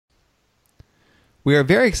We are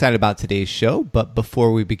very excited about today's show, but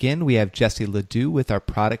before we begin, we have Jessie Ledoux with our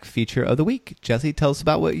product feature of the week. Jessie, tell us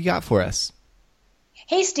about what you got for us.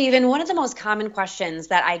 Hey, Stephen, one of the most common questions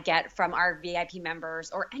that I get from our VIP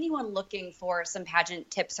members or anyone looking for some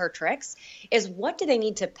pageant tips or tricks is what do they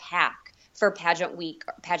need to pack for pageant week,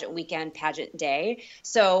 pageant weekend, pageant day?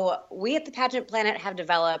 So we at the Pageant Planet have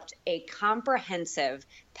developed a comprehensive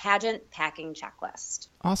pageant packing checklist.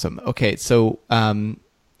 Awesome. Okay, so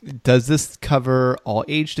does this cover all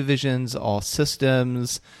age divisions, all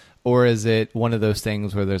systems, or is it one of those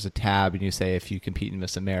things where there's a tab and you say if you compete in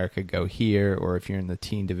Miss America, go here, or if you're in the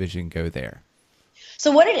teen division, go there? So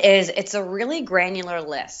what it is, it's a really granular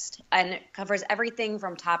list, and it covers everything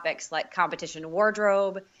from topics like competition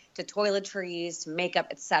wardrobe to toiletries, to makeup,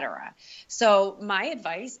 etc. So my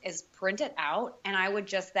advice is print it out, and I would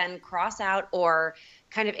just then cross out or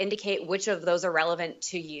kind of indicate which of those are relevant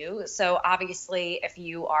to you. So obviously, if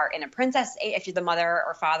you are in a princess, if you're the mother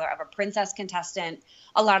or father of a princess contestant,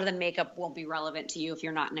 a lot of the makeup won't be relevant to you if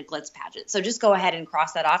you're not in a glitz pageant. So just go ahead and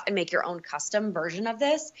cross that off and make your own custom version of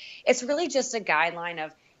this. It's really just a guideline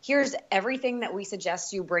of here's everything that we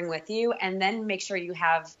suggest you bring with you, and then make sure you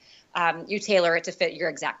have you tailor it to fit your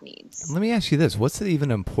exact needs. Let me ask you this. What's the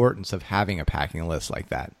even importance of having a packing list like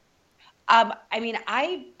that? I mean,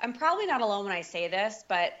 I'm probably not alone when I say this,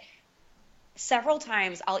 but several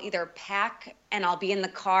times I'll either pack and I'll be in the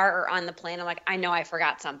car or on the plane. I'm like, I know I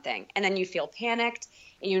forgot something. And then you feel panicked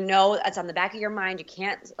and you know it's on the back of your mind. You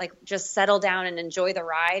can't like just settle down and enjoy the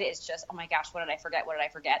ride. It's just, oh my gosh, what did I forget? What did I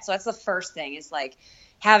forget? So that's the first thing is like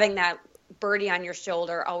having that birdie on your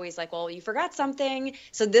shoulder, always like, well, you forgot something.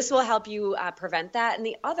 So this will help you prevent that. And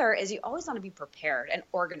the other is you always want to be prepared and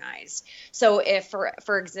organized. So if, for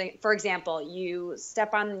example, you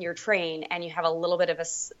step on your train and you have a little bit of a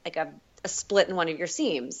split in one of your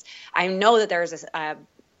seams, I know that there's a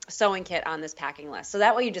sewing kit on this packing list. So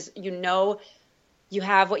that way you know you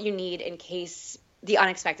have what you need in case the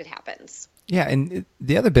unexpected happens. Yeah, and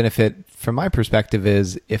the other benefit from my perspective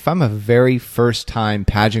is if I'm a very first time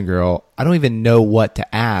pageant girl, I don't even know what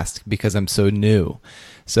to ask because I'm so new.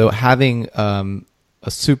 So having a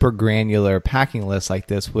super granular packing list like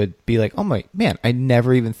this would be like, oh my man, I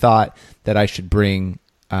never even thought that I should bring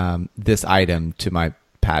this item to my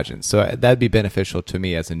pageant. So that'd be beneficial to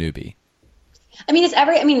me as a newbie. I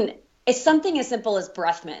mean, it's something as simple as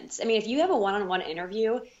breath mints. I mean, if you have a one-on-one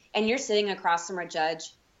interview and you're sitting across from a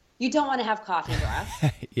judge, you don't want to have coffee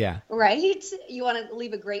breath. Yeah. Right? You want to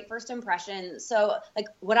leave a great first impression. So like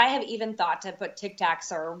would I have even thought to put Tic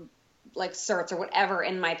Tacs or like certs or whatever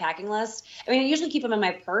in my packing list? I mean, I usually keep them in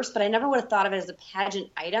my purse, but I never would have thought of it as a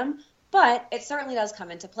pageant item, but it certainly does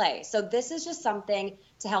come into play. So this is just something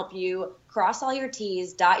to help you cross all your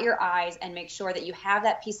T's, dot your I's, and make sure that you have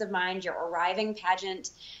that peace of mind. You're arriving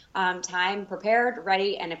pageant time prepared,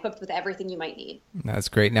 ready, and equipped with everything you might need. That's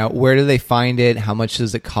great. Now, where do they find it? How much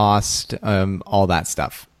does it cost? All that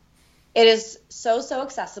stuff. It is so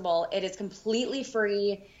accessible. It is completely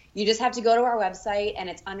free. You just have to go to our website, and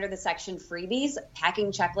it's under the section freebies,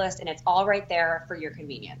 packing checklist, and it's all right there for your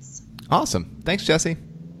convenience. Awesome. Thanks, Jessie.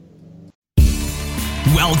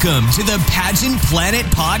 Welcome to the Pageant Planet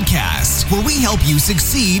Podcast, where we help you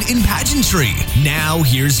succeed in pageantry. Now,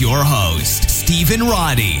 here's your host, Stephen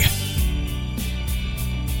Roddy.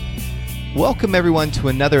 Welcome, everyone, to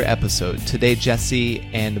another episode. Today, Jessie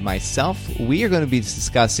and myself, we are going to be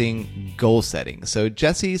discussing goal setting. So,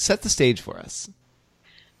 Jessie, set the stage for us.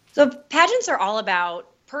 So, pageants are all about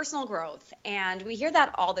personal growth, and we hear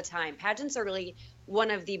that all the time. Pageants are really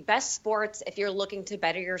one of the best sports if you're looking to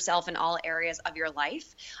better yourself in all areas of your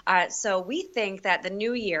life. So we think that the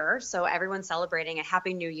new year, so everyone's celebrating a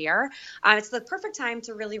happy new year, it's the perfect time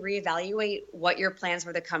to really reevaluate what your plans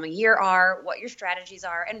for the coming year are, what your strategies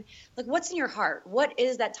are, and like what's in your heart. What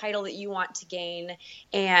is that title that you want to gain,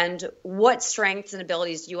 and what strengths and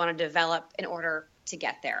abilities do you want to develop in order to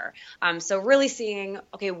get there? So really seeing,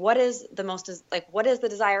 okay, what is the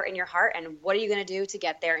desire in your heart, and what are you going to do to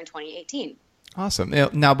get there in 2018? Awesome.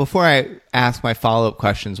 Now, before I ask my follow-up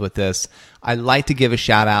questions with this, I'd like to give a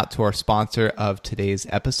shout out to our sponsor of today's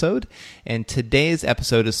episode. And today's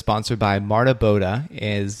episode is sponsored by Marta Boda,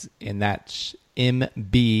 that's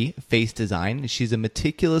MB Face Design. She's a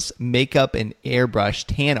meticulous makeup and airbrush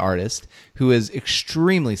tan artist who is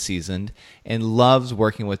extremely seasoned and loves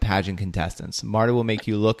working with pageant contestants. Marta will make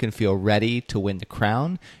you look and feel ready to win the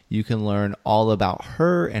crown. You can learn all about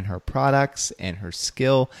her and her products and her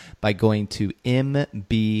skill by going to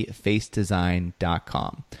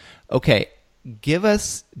mbfacedesign.com. Okay, give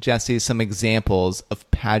us, Jessie, some examples of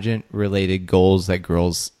pageant-related goals that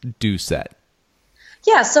girls do set.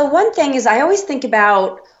 Yeah, so one thing is I always think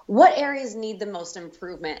about what areas need the most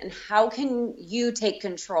improvement, and how can you take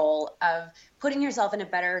control of putting yourself in a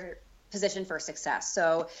better position for success?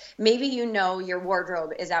 So maybe your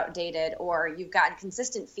wardrobe is outdated, or you've gotten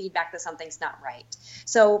consistent feedback that something's not right.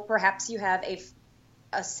 So perhaps you have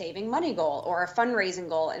a saving money goal or a fundraising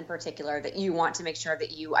goal in particular that you want to make sure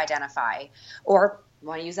that you identify, or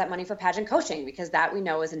want to use that money for pageant coaching because that we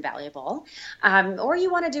know is invaluable. Or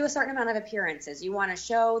you want to do a certain amount of appearances. You want to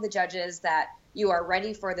show the judges that you are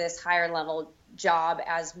ready for this higher level job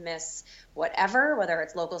as Miss whatever, whether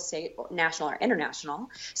it's local, state, national, or international.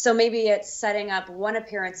 So maybe it's setting up one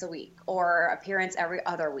appearance a week or appearance every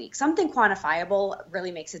other week. Something quantifiable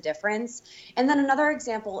really makes a difference. And then another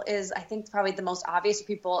example is, I think, probably the most obvious to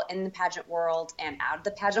people in the pageant world and out of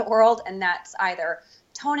the pageant world, and that's either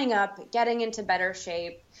toning up, getting into better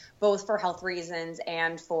shape, both for health reasons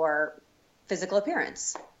and for physical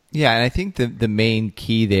appearance. Yeah, and I think the main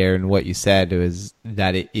key there in what you said was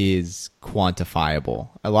that it is quantifiable.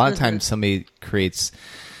 A lot of times somebody creates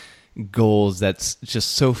goals that's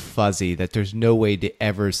just so fuzzy that there's no way to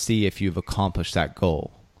ever see if you've accomplished that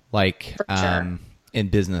goal. Like in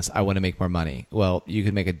business, I want to make more money. Well, you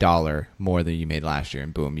could make $1 more than you made last year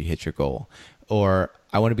and boom, you hit your goal. Or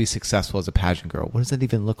I want to be successful as a pageant girl. What does that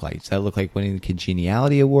even look like? Does that look like winning the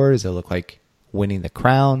Congeniality Award? Does it look like winning the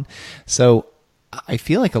crown? So I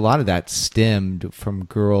feel like a lot of that stemmed from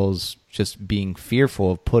girls just being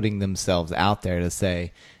fearful of putting themselves out there to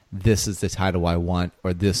say, this is the title I want,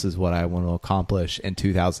 or this is what I want to accomplish in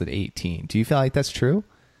 2018. Do you feel like that's true?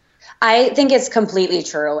 I think it's completely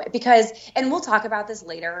true because, and we'll talk about this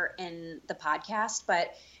later in the podcast,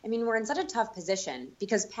 but I mean, we're in such a tough position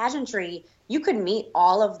because pageantry, you could meet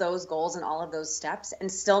all of those goals and all of those steps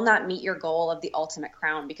and still not meet your goal of the ultimate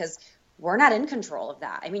crown because we're not in control of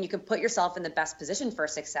that. I mean, you can put yourself in the best position for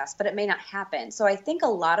success, but it may not happen. So I think a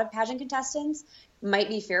lot of pageant contestants might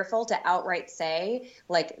be fearful to outright say,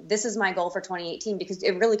 like, this is my goal for 2018, because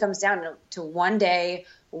it really comes down to one day,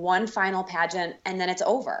 one final pageant, and then it's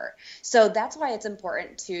over. So that's why it's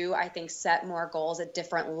important to, I think, set more goals at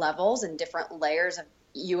different levels and different layers of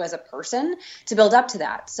you as a person to build up to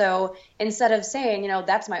that. So instead of saying,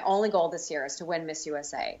 that's my only goal this year is to win Miss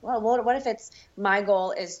USA. Well, what if it's my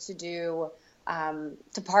goal is to do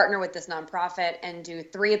to partner with this nonprofit and do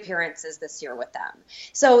 3 appearances this year with them.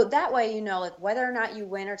 So that way, like whether or not you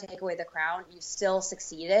win or take away the crown, you still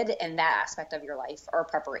succeeded in that aspect of your life or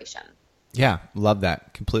preparation. Yeah, love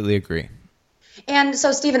that. Completely agree. And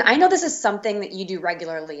so, Stephen, I know this is something that you do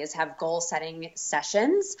regularly is have goal setting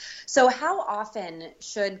sessions. So how often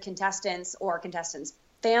should contestants or contestants'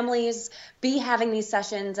 families be having these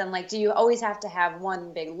sessions? And do you always have to have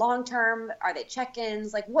one big long term? Are they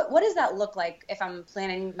check-ins? What does that look like if I'm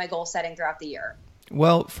planning my goal setting throughout the year?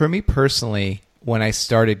 Well, for me personally, when I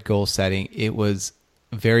started goal setting, it was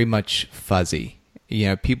very much fuzzy.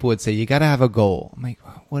 People would say, you got to have a goal. I'm like,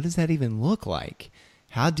 what does that even look like?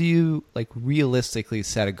 How do you realistically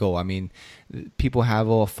set a goal? I mean, people have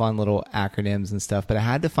all fun little acronyms and stuff, but I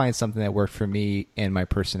had to find something that worked for me and my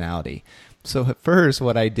personality. So at first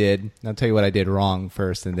what I did, and I'll tell you what I did wrong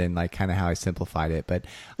first and then kind of how I simplified it. But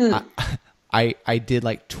I did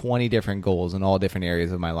 20 different goals in all different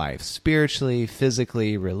areas of my life, spiritually,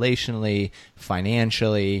 physically, relationally,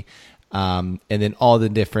 financially, and then all the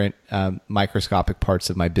different microscopic parts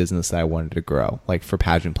of my business that I wanted to grow. Like for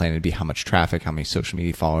pageant planning, it'd be how much traffic, how many social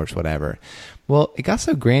media followers, whatever. Well, it got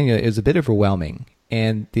so granular, it was a bit overwhelming.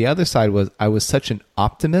 And the other side was I was such an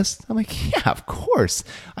optimist. I'm like, yeah, of course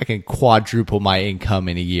I can quadruple my income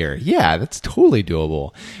in a year. Yeah, that's totally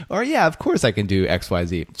doable. Or yeah, of course I can do X, Y,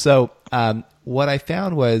 Z. So what I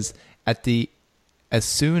found was as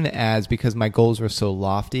soon as, because my goals were so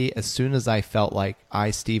lofty, as soon as I felt like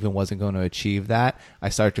Stephen, wasn't going to achieve that, I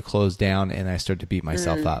started to close down and I started to beat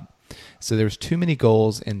myself up. So there was too many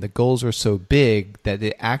goals and the goals were so big that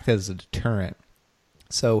they act as a deterrent.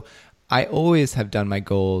 So I always have done my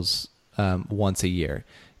goals once a year.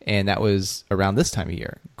 And that was around this time of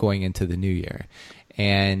year, going into the new year.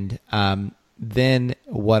 And then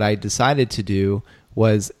what I decided to do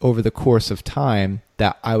was over the course of time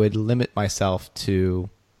that I would limit myself to,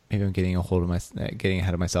 maybe I'm getting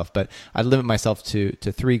ahead of myself, but I'd limit myself to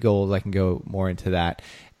 3 goals. I can go more into that.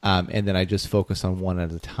 And then I just focus on one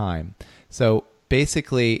at a time. So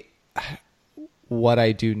basically what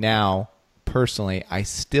I do now personally, I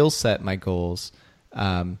still set my goals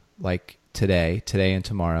today and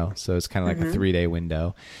tomorrow. So it's kind of like a 3-day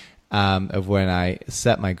window of when I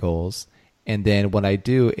set my goals. And then what I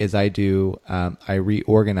do is I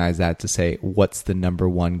reorganize that to say, what's the number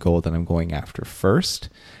one goal that I'm going after first?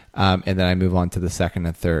 And then I move on to the second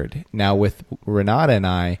and third. Now with Renata and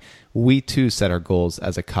I, we too set our goals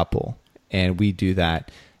as a couple, and we do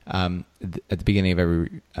that at the beginning of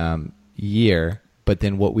every year. But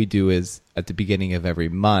then what we do is at the beginning of every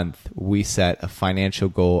month, we set a financial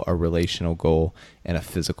goal, a relational goal, and a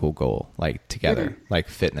physical goal, like together, like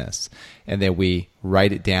fitness. And then we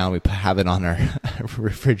write it down. We have it on our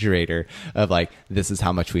refrigerator of like, this is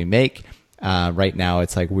how much we make. Right now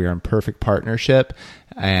it's like we're in perfect partnership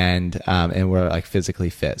and we're like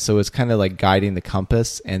physically fit. So it's kind of like guiding the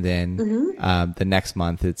compass. And then the next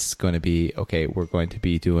month it's going to be, okay, we're going to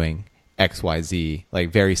be doing XYZ,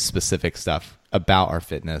 like very specific stuff about our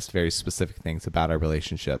fitness, very specific things about our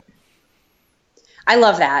relationship. I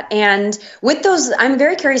love that. And with those, I'm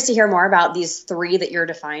very curious to hear more about these 3 that you're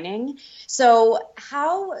defining. So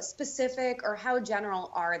how specific or how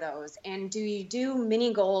general are those? And do you do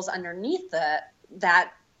mini goals underneath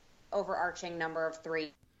that overarching number of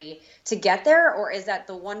 3 to get there? Or is that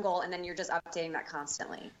the one goal and then you're just updating that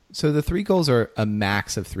constantly? So the 3 goals are a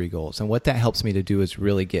max of 3 goals. And what that helps me to do is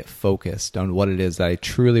really get focused on what it is that I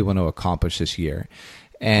truly want to accomplish this year.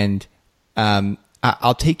 And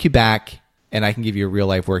I'll take you back and I can give you a real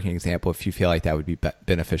life working example if you feel like that would be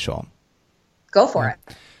beneficial. Go for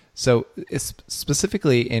it. So it's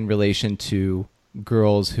specifically in relation to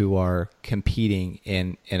girls who are competing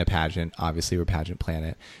in a pageant. Obviously, we're Pageant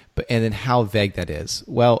Planet. And then how vague that is.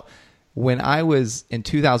 Well, when I was in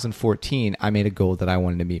 2014, I made a goal that I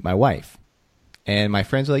wanted to meet my wife. And my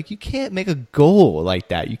friends were like, you can't make a goal like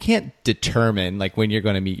that. You can't determine like when you're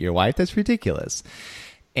going to meet your wife. That's ridiculous.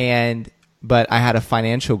 But I had a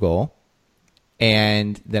financial goal.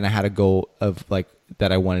 And then I had a goal of like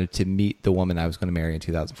that I wanted to meet the woman I was going to marry in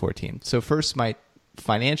 2014. So first, my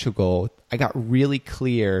financial goal, I got really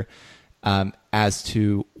clear as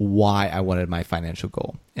to why I wanted my financial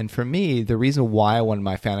goal. And for me, the reason why I wanted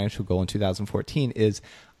my financial goal in 2014 is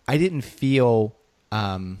I didn't feel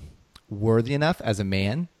worthy enough as a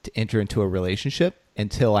man to enter into a relationship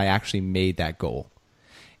until I actually made that goal.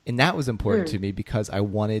 And that was important to me because I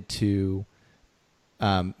wanted to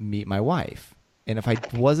meet my wife. And if I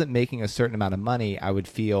wasn't making a certain amount of money, I would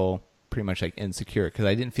feel pretty much like insecure because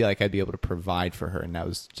I didn't feel like I'd be able to provide for her. And that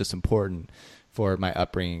was just important for my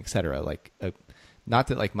upbringing, et cetera. Like, not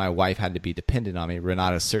that like my wife had to be dependent on me.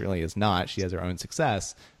 Renata certainly is not. She has her own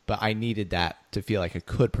success, but I needed that to feel like I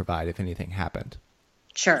could provide if anything happened.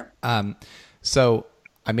 Sure. So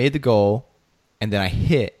I made the goal and then I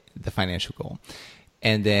hit the financial goal.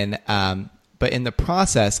 And then, but in the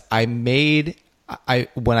process, when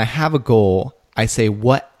I have a goal, I say,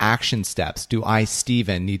 what action steps do I,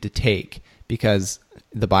 Stephen, need to take? Because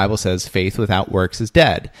the Bible says faith without works is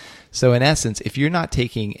dead. So in essence, if you're not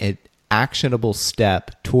taking an actionable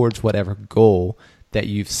step towards whatever goal that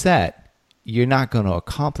you've set, you're not going to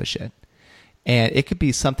accomplish it. And it could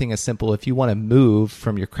be something as simple if you want to move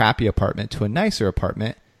from your crappy apartment to a nicer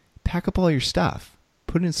apartment, pack up all your stuff,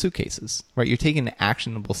 put it in suitcases, right? You're taking an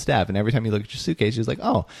actionable step. And every time you look at your suitcase, you're like,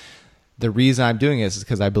 oh, the reason I'm doing this is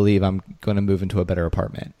because I believe I'm going to move into a better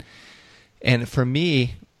apartment. And for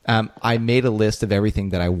me, I made a list of everything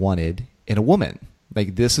that I wanted in a woman.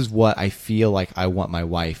 Like, this is what I feel like I want my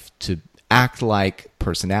wife to act like,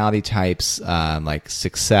 personality types, like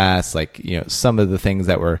success, like, you know, some of the things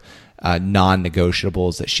that were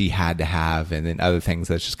non-negotiables that she had to have, and then other things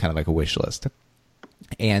that's just kind of like a wish list.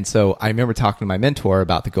 And so I remember talking to my mentor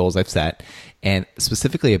about the goals I've set, and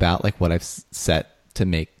specifically about like what I've set to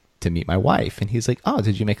meet my wife. And he's like, oh,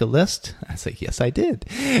 did you make a list? I was like, yes, I did.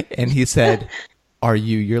 And he said, are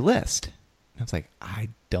you your list? And I was like, I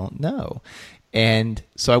don't know. And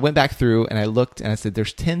so I went back through and I looked and I said,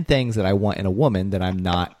 there's 10 things that I want in a woman that I'm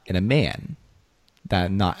not in a man, that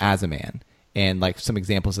I'm not as a man. And like some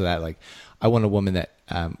examples of that, like I want a woman that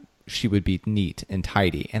she would be neat and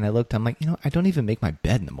tidy. And I looked, I'm like, I don't even make my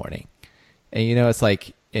bed in the morning. And it's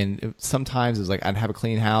like, and sometimes it was like I'd have a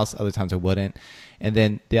clean house, other times I wouldn't. And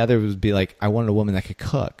then the other would be like, I wanted a woman that could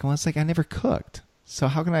cook. And I was like, I never cooked. So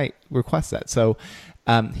how can I request that? So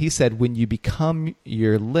he said, when you become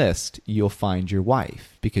your list, you'll find your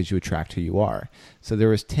wife because you attract who you are. So there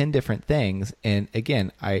was 10 different things. And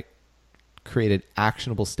again, I created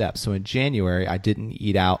actionable steps. So in January, I didn't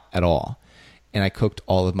eat out at all. And I cooked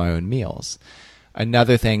all of my own meals.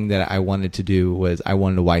 Another thing that I wanted to do was I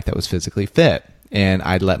wanted a wife that was physically fit. And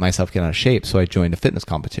I'd let myself get out of shape. So I joined a fitness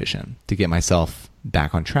competition to get myself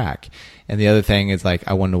back on track. And the other thing is like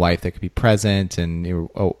I wanted a wife that could be present and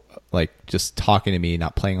like just talking to me,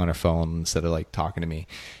 not playing on her phone instead of like talking to me.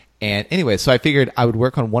 And anyway, so I figured I would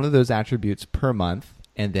work on one of those attributes per month,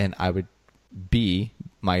 and then I would be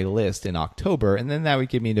my list in October, and then that would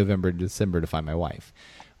give me November and December to find my wife.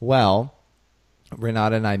 Well,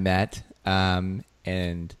 Renata and I met,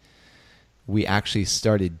 and we actually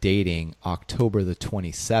started dating October the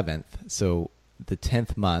 27th. So the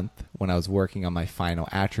 10th month, when I was working on my final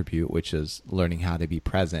attribute, which is learning how to be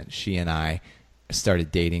present, she and I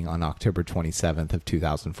started dating on October 27th of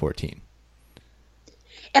 2014.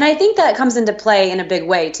 And I think that comes into play in a big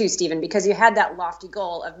way too, Stephen, because you had that lofty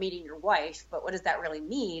goal of meeting your wife, but what does that really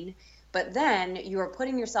mean? But then you are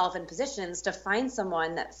putting yourself in positions to find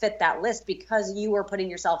someone that fit that list because you were putting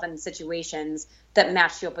yourself in situations that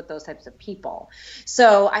matched you up with those types of people.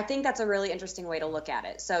 So I think that's a really interesting way to look at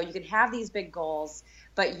it. So you can have these big goals,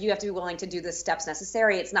 but you have to be willing to do the steps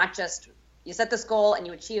necessary. It's not just you set this goal and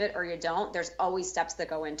you achieve it or you don't. There's always steps that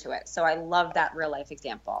go into it. So I love that real life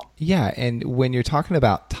example. Yeah. And when you're talking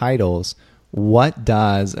about titles, what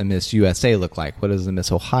does a Miss USA look like? What does a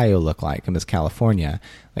Miss Ohio look like? A Miss California?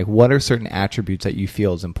 Like, what are certain attributes that you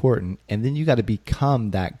feel is important? And then you got to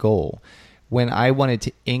become that goal. When I wanted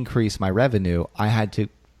to increase my revenue, I had to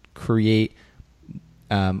create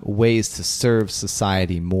ways to serve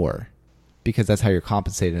society more, because that's how you're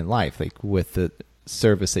compensated in life, like with the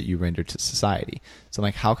service that you render to society. So I'm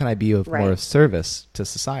like, how can I be of more service to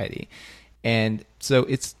society? And so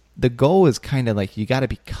the goal is kind of like you got to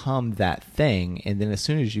become that thing, and then as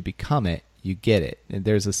soon as you become it, you get it. And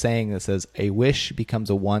there's a saying that says, a wish becomes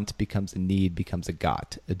a want, becomes a need, becomes a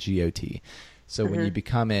got, a G-O-T. So when you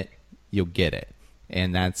become it, you'll get it.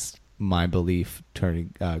 And that's my belief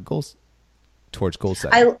turning goals towards goal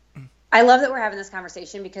setting. I love that we're having this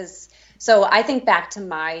conversation because so I think back to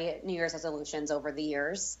my New Year's resolutions over the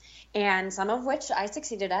years, and some of which I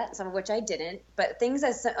succeeded at, some of which I didn't. But things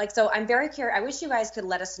so I'm very curious. I wish you guys could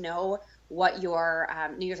let us know what your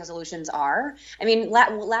New Year's resolutions are. I mean,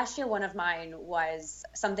 last year one of mine was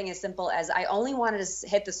something as simple as I only wanted to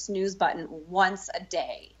hit the snooze button once a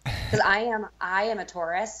day, because I am a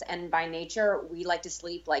Taurus, and by nature we like to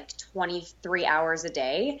sleep like 23 hours a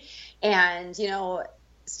day, and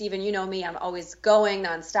Stephen, you know me, I'm always going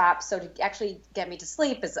nonstop. So to actually get me to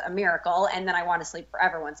sleep is a miracle. And then I want to sleep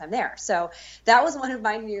forever once I'm there. So that was one of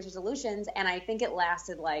my New Year's resolutions. And I think it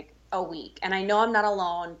lasted like a week. And I know I'm not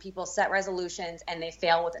alone. People set resolutions and they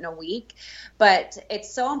fail within a week. But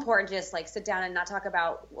it's so important to just like sit down and not talk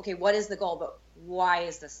about, okay, what is the goal, but why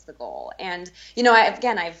is this the goal? And,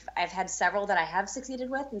 I've had several that I have succeeded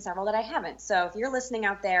with and several that I haven't. So if you're listening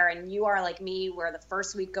out there and you are like me, where the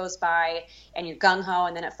first week goes by and you're gung-ho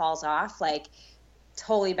and then it falls off, like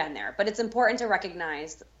totally been there. But it's important to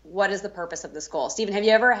recognize what is the purpose of this goal. Stephen, have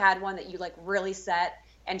you ever had one that you like really set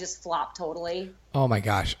and just flopped totally? Oh my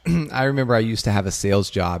gosh. I remember I used to have a sales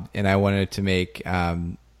job and I wanted to make,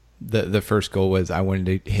 the first goal was I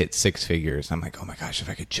wanted to hit six figures. I'm like, oh my gosh, if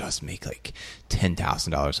I could just make like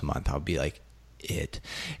 $10,000 a month, I'll be like it.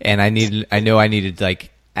 And I needed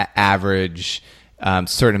like average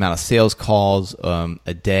certain amount of sales calls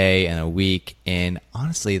a day and a week. And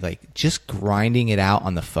honestly, like just grinding it out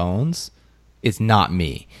on the phones is not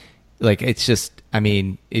me. Like it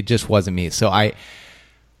just wasn't me. So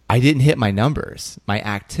I didn't hit my numbers, my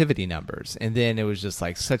activity numbers. And then it was just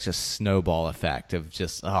like such a snowball effect of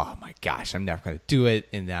just, oh my gosh, I'm never going to do it.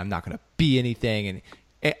 And I'm not going to be anything.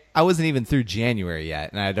 And I wasn't even through January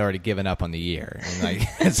yet. And I'd already given up on the year. And like,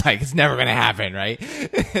 it's never going to happen. Right.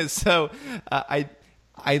 So I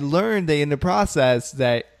learned that in the process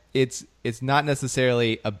that it's not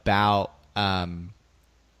necessarily about,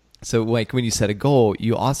 so like when you set a goal,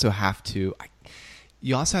 you also have to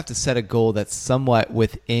set a goal that's somewhat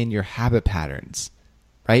within your habit patterns,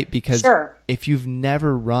 right? Because if you've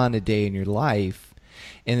never run a day in your life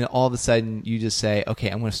and then all of a sudden you just say, okay,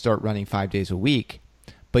 I'm going to start running 5 days a week,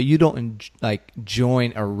 but you don't like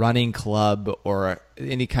join a running club or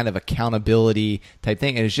any kind of accountability type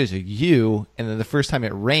thing, and it's just you, and then the first time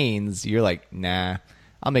it rains, you're like, nah,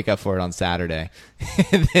 I'll make up for it on Saturday.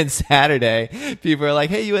 And then Saturday, people are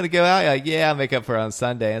like, hey, you want to go out? You're like, yeah, I'll make up for it on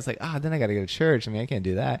Sunday. And it's like, then I got to go to church. I mean, I can't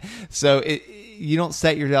do that. So you don't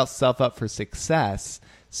set yourself up for success.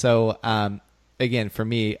 So again, for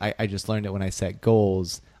me, I just learned that when I set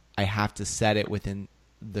goals, I have to set it within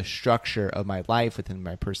the structure of my life, within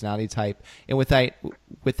my personality type, and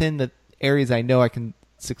within the areas I know I can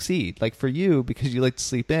succeed. Like for you, because you like to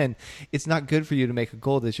sleep in, it's not good for you to make a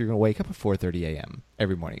goal that you're going to wake up at 4:30 a.m.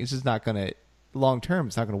 every morning. It's just not going to, long term,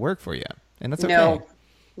 it's not going to work for you. And that's okay.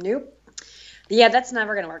 Nope. Yeah, that's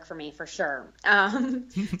never going to work for me for sure.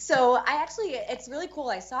 So it's really cool.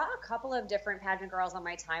 I saw a couple of different pageant girls on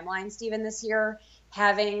my timeline, Stephen, this year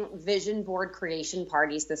having vision board creation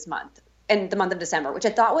parties this month. in the month of December, which I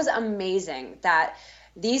thought was amazing that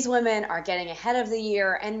these women are getting ahead of the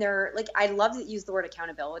year, and they're like, I love that you use the word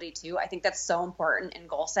accountability too. I think that's so important in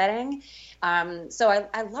goal setting. So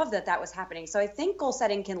I love that that was happening. So I think goal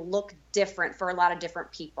setting can look different for a lot of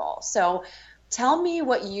different people. So tell me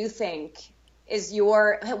what you think is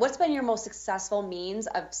what's been your most successful means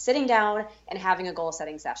of sitting down and having a goal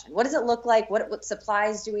setting session? What does it look like? What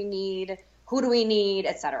supplies do we need? Who do we need,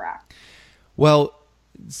 et cetera? Well,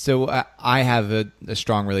 so I have a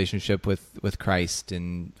strong relationship with Christ,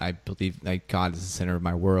 and I believe like God is the center of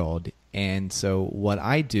my world. And so what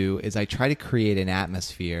I do is I try to create an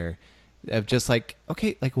atmosphere of just like,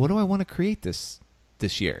 okay, like what do I want to create this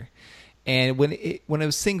year? And when I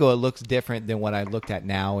was single, it looks different than what I looked at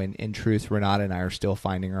now. And in truth, Renata and I are still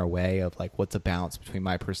finding our way of like what's a balance between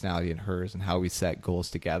my personality and hers and how we set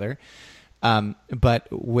goals together. But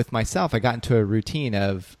with myself, I got into a routine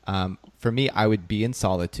of, for me, I would be in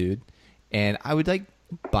solitude and I would like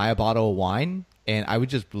buy a bottle of wine and I would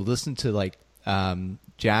just listen to like,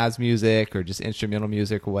 jazz music or just instrumental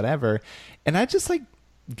music or whatever. And I just like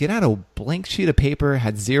get out a blank sheet of paper,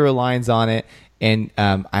 had 0 lines on it. And,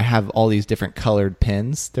 I have all these different colored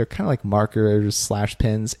pens. They're kind of like markers /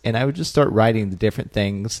 pens. And I would just start writing the different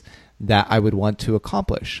things that I would want to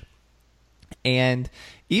accomplish. And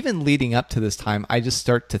even leading up to this time, I just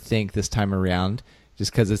start to think this time around,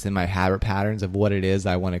 just because it's in my habit patterns of what it is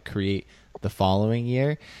I want to create the following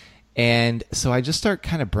year. And so I just start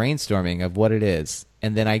kind of brainstorming of what it is.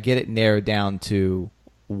 And then I get it narrowed down to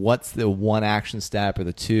what's the one action step or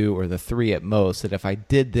the 2 or the 3 at most, that if I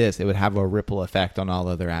did this, it would have a ripple effect on all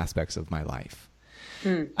other aspects of my life.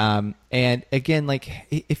 And again, like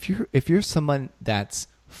if you're someone that's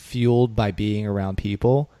fueled by being around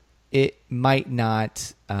people, it might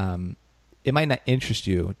not interest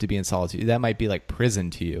you to be in solitude. That might be like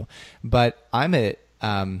prison to you. But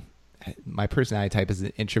my personality type is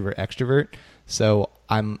an introvert extrovert. So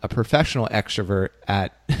I'm a professional extrovert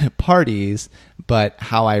at parties, but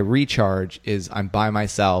how I recharge is I'm by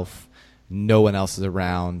myself. No one else is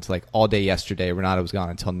around. Like all day yesterday, Renata was gone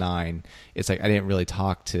until 9. It's like I didn't really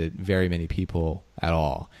talk to very many people at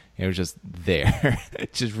all. It was just there,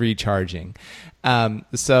 just recharging. And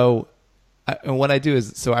what I do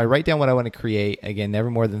is, so I write down what I want to create, again, never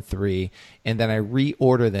more than 3, and then I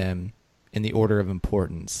reorder them in the order of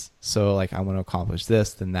importance. So like I want to accomplish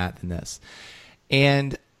this, then that, then this.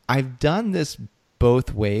 And I've done this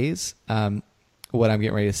both ways. What I'm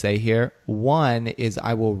getting ready to say here. One is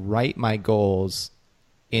I will write my goals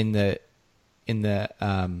on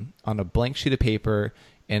a blank sheet of paper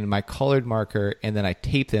and my colored marker, and then I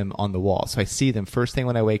tape them on the wall. So I see them first thing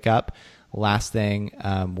when I wake up, last thing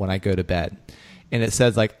when I go to bed. And it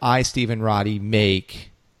says like, I, Stephen Roddy,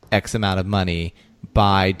 make X amount of money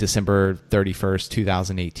by December 31st,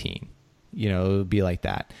 2018. You know, it would be like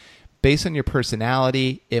that. Based on your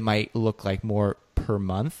personality, it might look like more per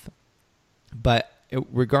month. But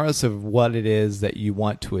regardless of what it is that you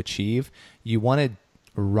want to achieve, you want to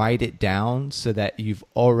write it down so that you've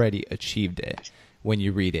already achieved it when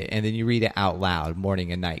you read it. And then you read it out loud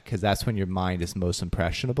morning and night, because that's when your mind is most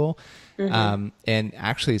impressionable. And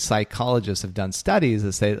actually psychologists have done studies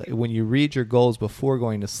that say when you read your goals before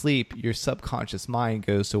going to sleep, your subconscious mind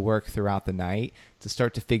goes to work throughout the night to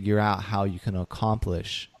start to figure out how you can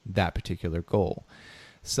accomplish that particular goal.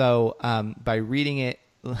 So by reading it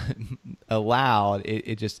aloud,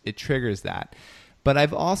 it triggers that. But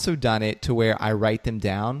I've also done it to where I write them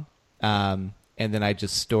down and then I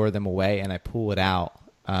just store them away and I pull it out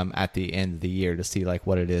at the end of the year to see like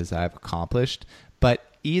what it is I've accomplished. But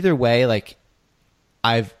either way, like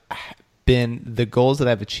the goals that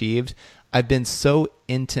I've achieved, I've been so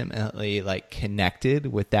intimately like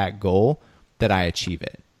connected with that goal that I achieve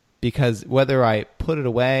it. Because whether I put it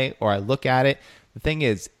away or I look at it, the thing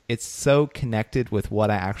is, it's so connected with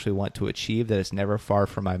what I actually want to achieve that it's never far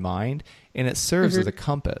from my mind. And it serves as a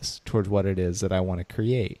compass towards what it is that I want to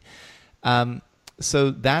create.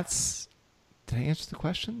 So that's, did I answer the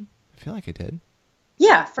question? I feel like I did.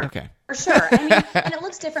 Yeah, for sure. I mean, and it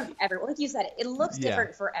looks different for everyone. Like you said, it looks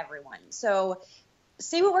different for everyone. So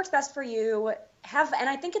see what works best for you. And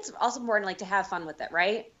I think it's also important like to have fun with it,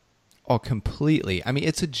 right? Oh, completely. I mean,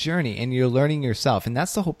 it's a journey and you're learning yourself, and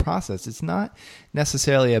that's the whole process. It's not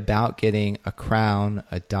necessarily about getting a crown,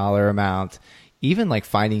 a dollar amount, even like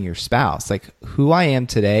finding your spouse. Like who I am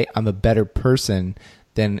today, I'm a better person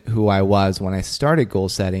than who I was when I started goal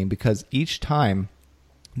setting, because each time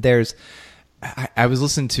I was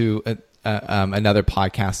listening to another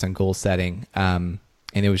podcast on goal setting, and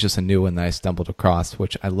it was just a new one that I stumbled across,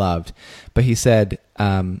 which I loved. But he said,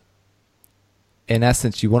 in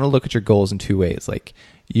essence, you want to look at your goals in 2 ways. Like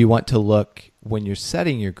you want to look, when you're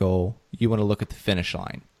setting your goal, you want to look at the finish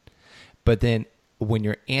line. But then when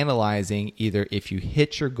you're analyzing either if you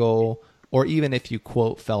hit your goal or even if you,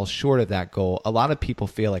 quote, fell short of that goal, a lot of people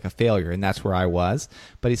feel like a failure, and that's where I was.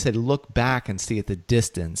 But he said, look back and see at the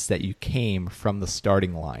distance that you came from the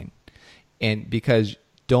starting line. And because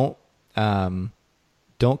don't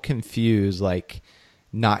confuse like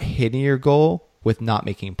not hitting your goal with not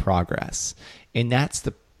making progress. And that's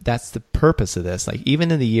the purpose of this. Like even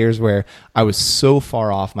in the years where I was so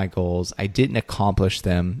far off my goals, I didn't accomplish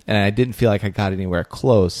them, and I didn't feel like I got anywhere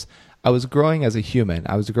close, I was growing as a human.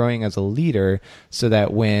 I was growing as a leader, so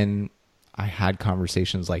that when I had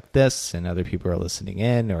conversations like this and other people are listening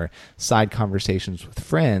in, or side conversations with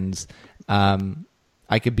friends,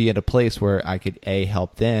 I could be at a place where I could A,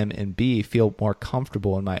 help them, and B, feel more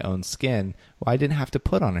comfortable in my own skin. Well, I didn't have to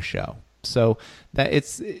put on a show. So that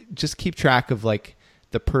just keep track of like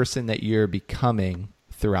the person that you're becoming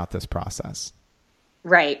throughout this process.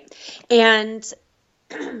 Right. And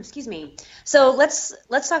excuse me. So let's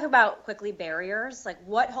talk about quickly barriers. Like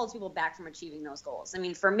what holds people back from achieving those goals? I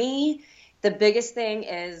mean, for me, the biggest thing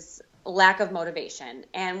is lack of motivation.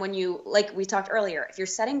 And when you, like we talked earlier, if you're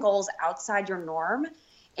setting goals outside your norm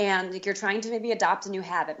and like you're trying to maybe adopt a new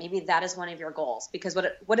habit, maybe that is one of your goals. Because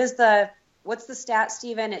what's the stat,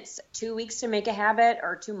 Stephen? It's 2 weeks to make a habit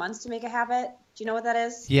or 2 months to make a habit. Do you know what that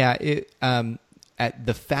is? Yeah. At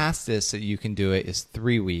the fastest that you can do it is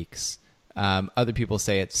 3 weeks. Other people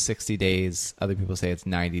say it's 60 days. Other people say it's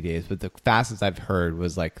 90 days. But the fastest I've heard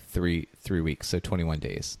was like three weeks, so 21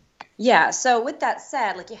 days. Yeah. So with that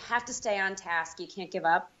said, like you have to stay on task. You can't give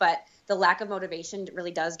up. But the lack of motivation really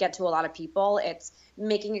does get to a lot of people. It's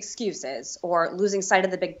making excuses or losing sight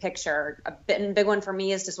of the big picture. A big one for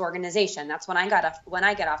me is disorganization. That's when I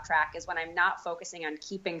get off track, is when I'm not focusing on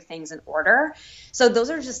keeping things in order. So those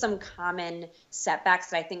are just some common setbacks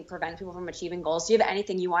that I think prevent people from achieving goals. Do you have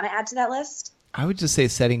anything you want to add to that list? I would just say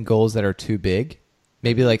setting goals that are too big.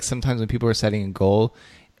 Maybe like sometimes when people are setting a goal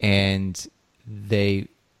and they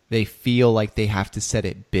feel like they have to set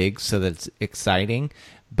it big so that it's exciting,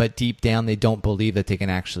 but deep down they don't believe that they can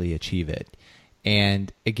actually achieve it.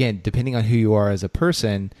 And again, depending on who you are as a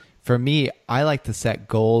person, for me, I like to set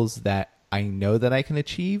goals that I know that I can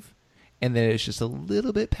achieve, and then it's just a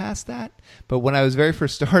little bit past that. But when I was very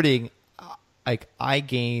first starting, like I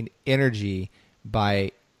gained energy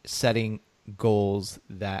by setting goals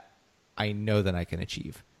that I know that I can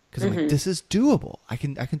achieve. Because I'm like, this is doable. I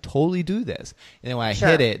can totally do this. And then when I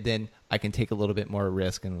hit it, then I can take a little bit more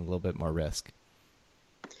risk and a little bit more risk.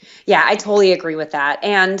 Yeah, I totally agree with that.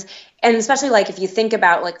 And especially like if you think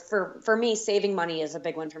about like for me, saving money is a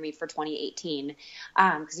big one for me for 2018.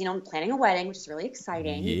 Because, I'm planning a wedding, which is really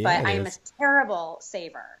exciting, but I am a terrible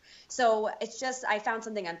saver. So it's just, I found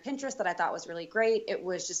something on Pinterest that I thought was really great. It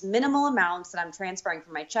was just minimal amounts that I'm transferring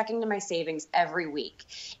from my checking to my savings every week.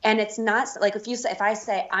 And it's not like if I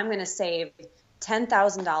say I'm going to save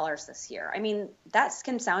 $10,000 this year. I mean, that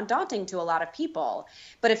can sound daunting to a lot of people,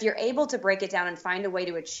 but if you're able to break it down and find a way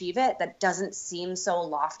to achieve it that doesn't seem so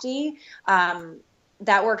lofty,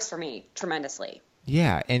 that works for me tremendously.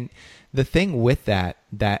 Yeah. And the thing with that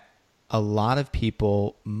a lot of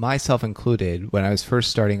people, myself included, when I was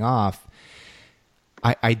first starting off,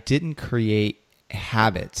 I didn't create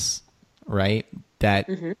habits, right, that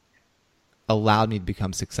allowed me to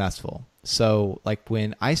become successful. So like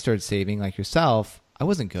when I started saving, like yourself, I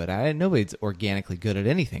wasn't good at it. Nobody's organically good at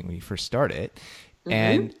anything when you first start it.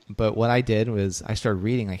 But what I did was I started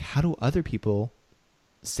reading like, how do other people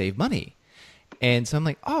save money? And so I'm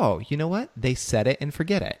like, oh, you know what? They set it and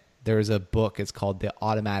forget it. There's a book, it's called The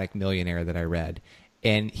Automatic Millionaire, that I read.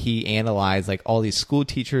 And he analyzed like all these school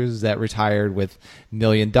teachers that retired with $1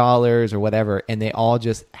 million or whatever. And they all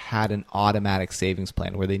just had an automatic savings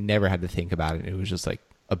plan where they never had to think about it. It was just like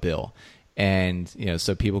a bill. And,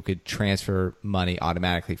 so people could transfer money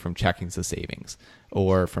automatically from checkings to savings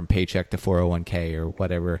or from paycheck to 401k or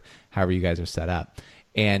whatever, however you guys are set up.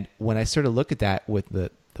 And when I started to look at that with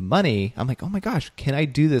the money, I'm like, oh my gosh, can I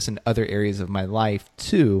do this in other areas of my life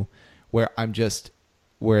too, where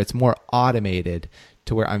it's more automated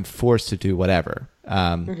to where I'm forced to do whatever,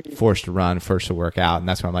 forced to run, forced to work out. And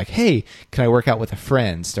that's where I'm like, hey, can I work out with a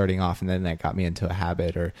friend starting off? And then that got me into a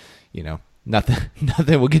habit, or,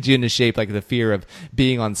 nothing will get you into shape like the fear of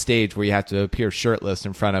being on stage where you have to appear shirtless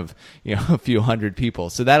in front of, a few hundred people.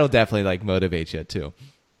 So that'll definitely like motivate you too.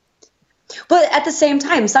 But at the same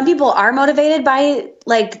time, some people are motivated by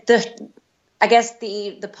like the I guess,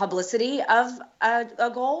 the publicity of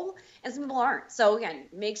a goal, and some people aren't. So again,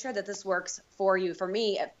 make sure that this works for you. For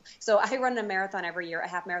me, so I run a marathon every year, a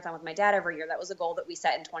half marathon with my dad every year. That was a goal that we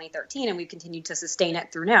set in 2013, and we've continued to sustain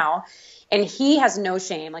it through now. And he has no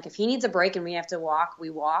shame. Like if he needs a break and we have to walk,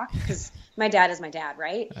 we walk, because my dad is my dad,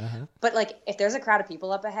 right? Uh-huh. But like if there's a crowd of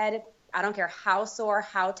people up ahead, I don't care how sore,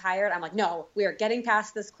 how tired. I'm like, no, we are getting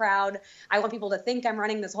past this crowd. I want people to think I'm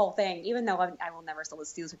running this whole thing, even though I will never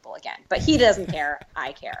see those people again. But he doesn't care.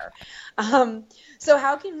 I care. So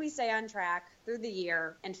how can we stay on track through the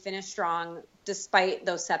year and finish strong despite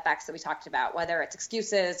those setbacks that we talked about, whether it's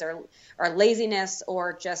excuses or laziness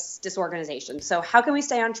or just disorganization? So how can we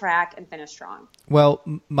stay on track and finish strong? Well,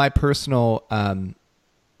 my personal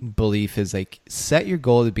belief is like set your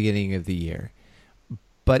goal at the beginning of the year.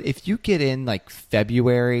 But if you get in like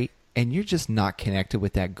February and you're just not connected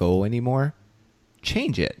with that goal anymore,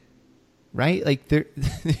 change it, right? Like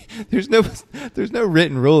there's no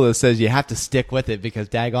written rule that says you have to stick with it because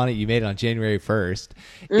daggone it, you made it on January 1st.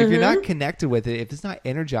 Mm-hmm. If you're not connected with it, if it's not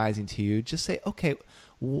energizing to you, just say, okay,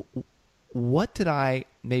 what did I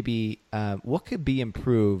maybe, what could be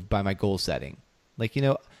improved by my goal setting? Like,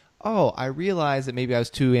 oh, I realized that maybe I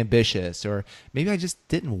was too ambitious, or maybe I just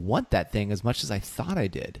didn't want that thing as much as I thought I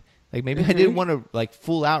did. Like maybe I didn't want to like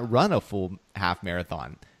full out run a full half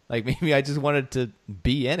marathon. Like maybe I just wanted to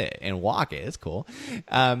be in it and walk it. It's cool.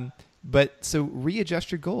 But so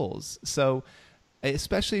readjust your goals. So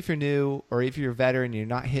especially if you're new or if you're a veteran and you're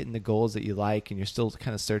not hitting the goals that you like and you're still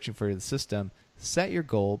kind of searching for the system, set your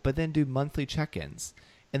goal, but then do monthly check-ins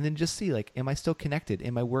and then just see like, am I still connected?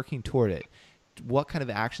 Am I working toward it? What kind of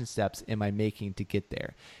action steps am I making to get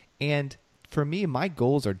there? And for me, my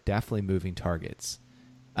goals are definitely moving targets.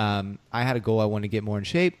 I had a goal I wanted to get more in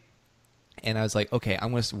shape, and I was like, okay,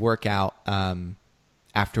 I'm going to work out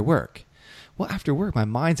after work. Well, after work, my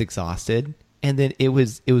mind's exhausted, and then it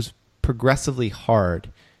was progressively hard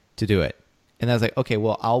to do it. And I was like, okay,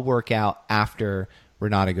 well, I'll work out after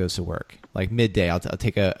Renata goes to work, like midday. I'll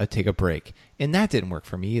take a break, and that didn't work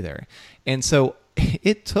for me either. And so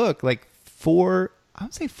it took like 4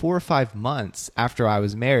 or 5 months after I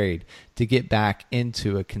was married to get back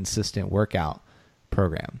into a consistent workout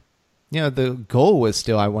program. The goal was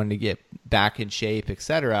still I wanted to get back in shape,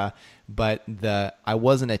 etc. But I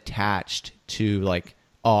wasn't attached to like,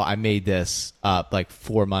 oh, I made this up like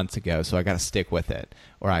 4 months ago, so I got to stick with it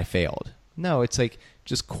or I failed. No, it's like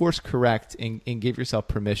just course correct and give yourself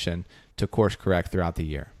permission to course correct throughout the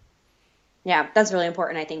year. Yeah, that's really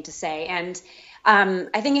important, I think, to say. And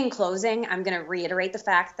I think in closing, I'm going to reiterate the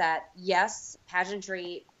fact that, yes,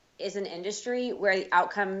 pageantry is an industry where the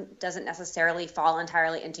outcome doesn't necessarily fall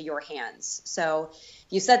entirely into your hands. So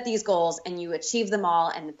you set these goals and you achieve them all,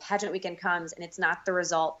 and the pageant weekend comes and it's not the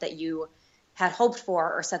result that you had hoped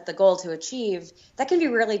for or set the goal to achieve. That can be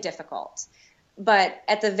really difficult. But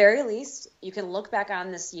at the very least, you can look back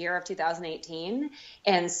on this year of 2018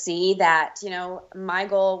 and see that, my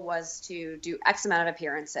goal was to do X amount of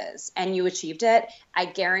appearances and you achieved it. I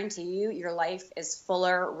guarantee you, your life is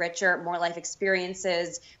fuller, richer, more life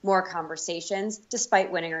experiences, more conversations,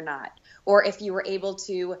 despite winning or not. Or if you were able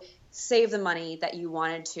to save the money that you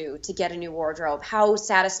wanted to get a new wardrobe, how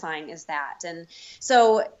satisfying is that? And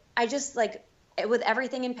so I just with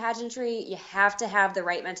everything in pageantry, you have to have the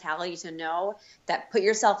right mentality to know that put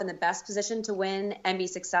yourself in the best position to win and be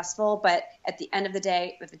successful. But at the end of the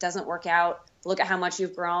day, if it doesn't work out, look at how much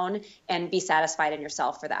you've grown and be satisfied in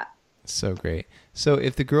yourself for that. So great. So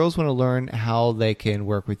if the girls want to learn how they can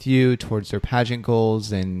work with you towards their pageant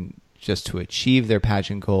goals and just to achieve their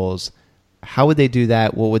pageant goals, how would they do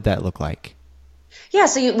that? What would that look like? Yeah,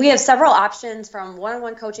 so we have several options from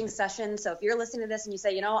one-on-one coaching sessions. So if you're listening to this and you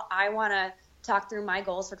say, I want to talk through my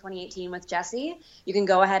goals for 2018 with Jessie, you can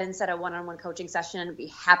go ahead and set a one-on-one coaching session and I'd be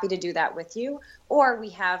happy to do that with you. Or we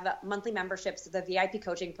have monthly memberships to the VIP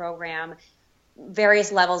coaching program,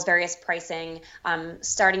 various levels, various pricing,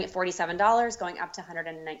 starting at $47, going up to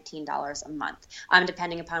 $119 a month,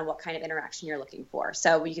 depending upon what kind of interaction you're looking for.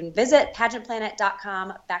 So you can visit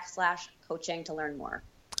pageantplanet.com/coaching to learn more.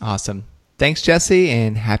 Awesome. Thanks, Jessie,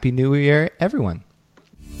 and Happy New Year, everyone.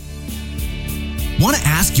 Want to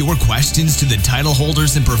ask your questions to the title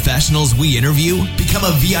holders and professionals we interview? Become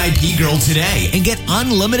a VIP girl today and get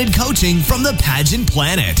unlimited coaching from the Pageant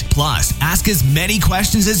Planet. Plus, ask as many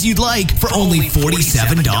questions as you'd like for only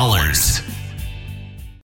 $47.